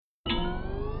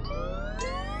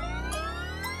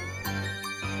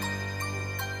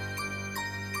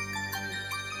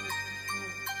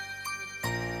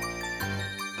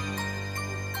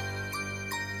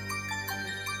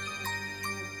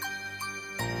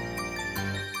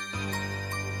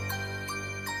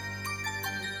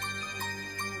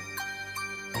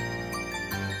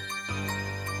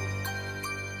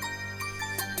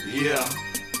Yeah.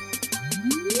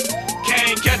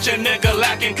 Can't catch a nigga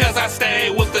lacking cause I stay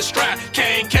with the strap.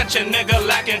 Can't catch a nigga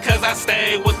lacking cause I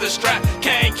stay with the strap.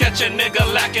 Can't catch a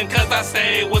nigga lacking cause I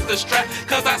stay with the strap.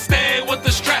 Cause I stay with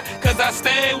the strap. Cause I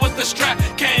stay with the strap.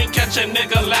 Can't catch a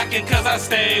nigga lacking cause I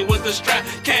stay with the strap.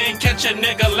 Can't catch a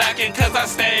nigga lacking cause I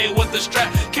stay with the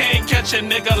strap. Can't catch a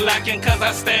nigga lacking cause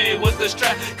I stay with the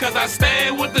strap. Cause I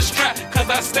stay with the strap. Cause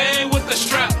I stay with the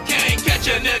strap. Can't catch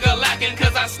a nigga lacking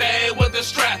cause I stay with the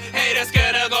strap. Haters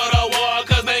scared to go to war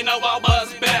cause they know I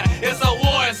bust back. It's a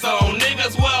war zone,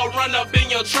 niggas will run up in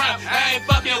your trap. I ain't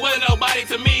fucking with nobody,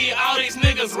 to me all these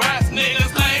niggas raps.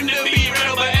 Niggas claim to be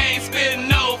real but ain't spitting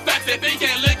no facts. If they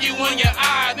can't look you in your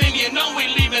eye, then you know we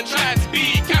leaving tracks.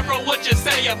 Be careful what you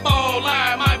say, your phone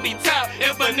line might be tapped.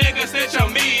 If a nigga snitch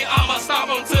on me, I'ma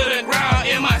stomp him to the ground.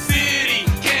 In my city,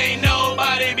 can't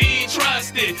nobody be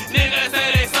trusted. Niggas say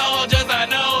they soldiers, I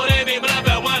know they be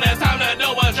bluffing. When it's time to do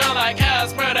a drill like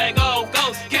Casper, they go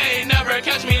ghost. Can't never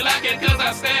catch me lacking cause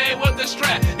I stay with the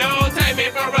strap. Don't take me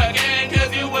for a gang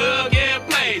cause you will get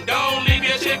played. Don't leave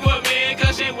your chick with me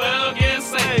cause she will get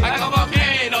saved. I go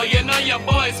KoKane, oh you know your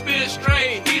boy spit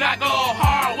straight. I go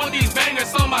hard with these bangers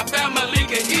so my family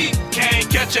can eat. Can't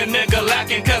catch a nigga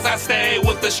lacking cause I stay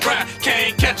with the strap.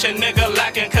 Can't catch a nigga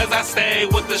lacking cause I stay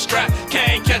with the strap.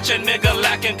 Can't catch a nigga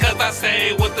lacking cause I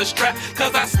stay with the strap.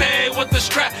 Cause I stay with the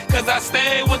strap. Cause I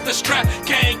stay with the strap.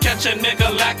 Can't catch a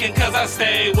nigga lacking cause I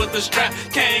stay with the strap.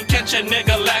 Can't catch a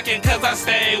nigga lacking cause I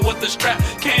stay with the strap.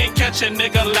 Can't catch a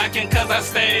nigga lacking cause I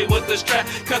stay with the strap.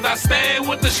 Cause I stay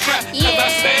with the strap. Cause I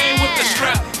stay with the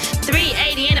strap.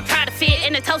 380 in a Prada fit,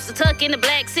 and a toaster tuck in the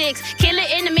black six. Killing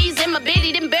enemies in my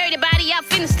biddy, then bury the body out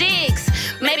in the sticks.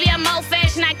 Maybe I'm old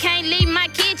fashioned, I can't leave my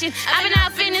kitchen. I've been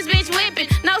out in this bitch whipping,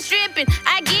 no stripping,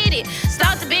 I get it.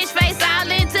 Start the bitch face all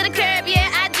into the curb, yeah,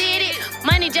 I did it.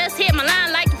 Money just hit my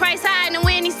line like the price high in the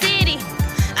Windy City.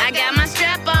 I got my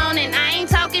strap on, and I ain't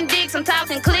talking dicks, I'm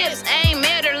talking clips. Ain't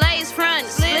met her lace front,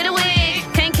 split a wig.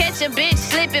 Can't catch a bitch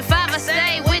slipping, 5 I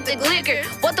stay with the glicker.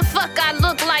 What the fuck I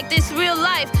look like, this real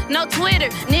life, no Twitter.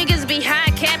 Niggas be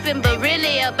high capping, but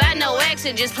really about no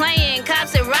action. Just playing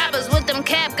cops and robbers with them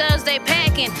cap guns they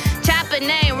packing. Chopper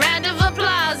name, round of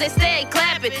applause, they stay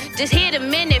clapping. Just hit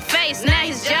him in their face, now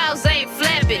his jaws ain't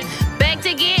flapping. Back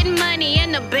to getting money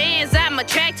in the bands, I'm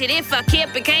attracted. If I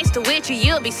kept it gangsta with you,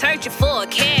 you'll be searching for a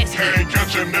casket. Can't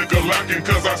catch a nigga lacking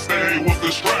cause I stay with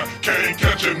the strap. Can't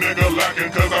catch a nigga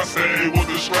lacking cause I stay with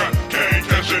the strap. Can't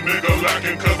catch a nigga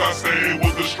lacking cause I stay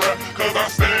with the strap. Cause I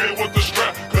stay with the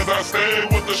strap. Cause I stay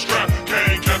with the strap.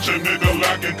 Can't catch a nigga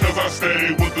lacking cause I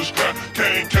stay with the strap.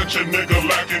 Can't catch a nigga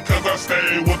lacking cause I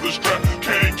stay with the strap.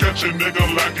 Can't catch a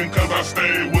nigga lacking cause I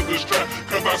stay with the strap.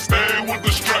 Cause I stay with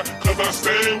the strap.